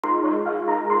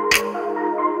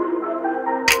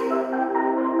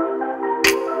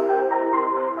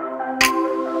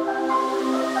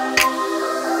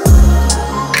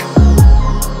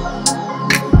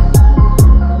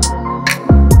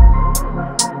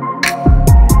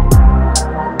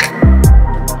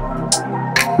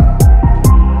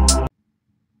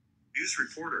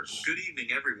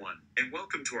everyone, and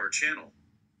welcome to our channel.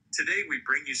 Today we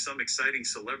bring you some exciting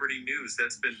celebrity news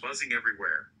that's been buzzing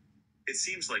everywhere. It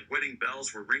seems like wedding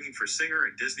bells were ringing for singer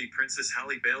and Disney princess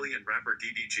Halle Bailey and rapper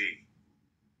DDG.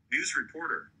 News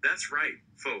reporter, that's right,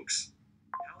 folks.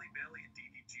 Halle Bailey and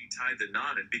DDG tied the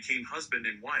knot and became husband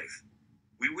and wife.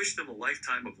 We wish them a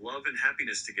lifetime of love and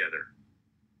happiness together.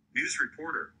 News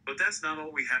reporter, but that's not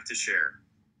all we have to share.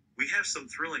 We have some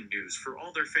thrilling news for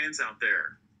all their fans out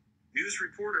there. News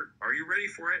reporter, are you ready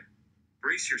for it?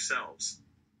 Brace yourselves.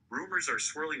 Rumors are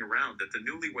swirling around that the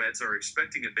newlyweds are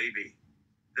expecting a baby.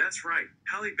 That's right,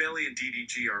 Halle Bailey and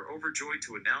DDG are overjoyed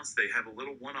to announce they have a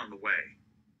little one on the way.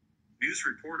 News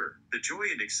reporter, the joy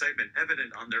and excitement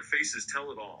evident on their faces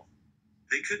tell it all.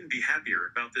 They couldn't be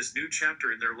happier about this new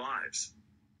chapter in their lives.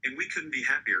 And we couldn't be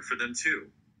happier for them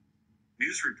too.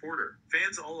 News reporter,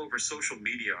 fans all over social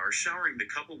media are showering the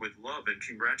couple with love and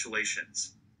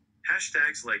congratulations.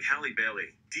 Hashtags like Halle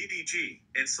Bailey, DDG,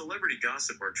 and celebrity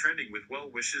gossip are trending with well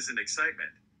wishes and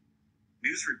excitement.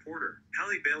 News reporter,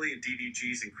 Halle Bailey and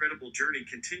DDG's incredible journey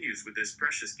continues with this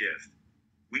precious gift.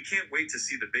 We can't wait to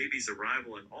see the baby's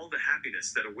arrival and all the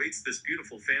happiness that awaits this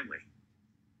beautiful family.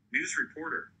 News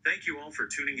reporter, thank you all for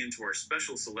tuning into our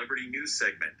special celebrity news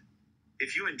segment.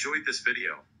 If you enjoyed this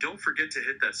video, don't forget to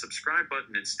hit that subscribe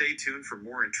button and stay tuned for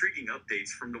more intriguing updates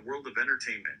from the world of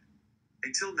entertainment.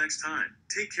 Until next time,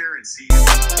 take care and see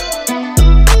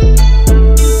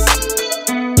you.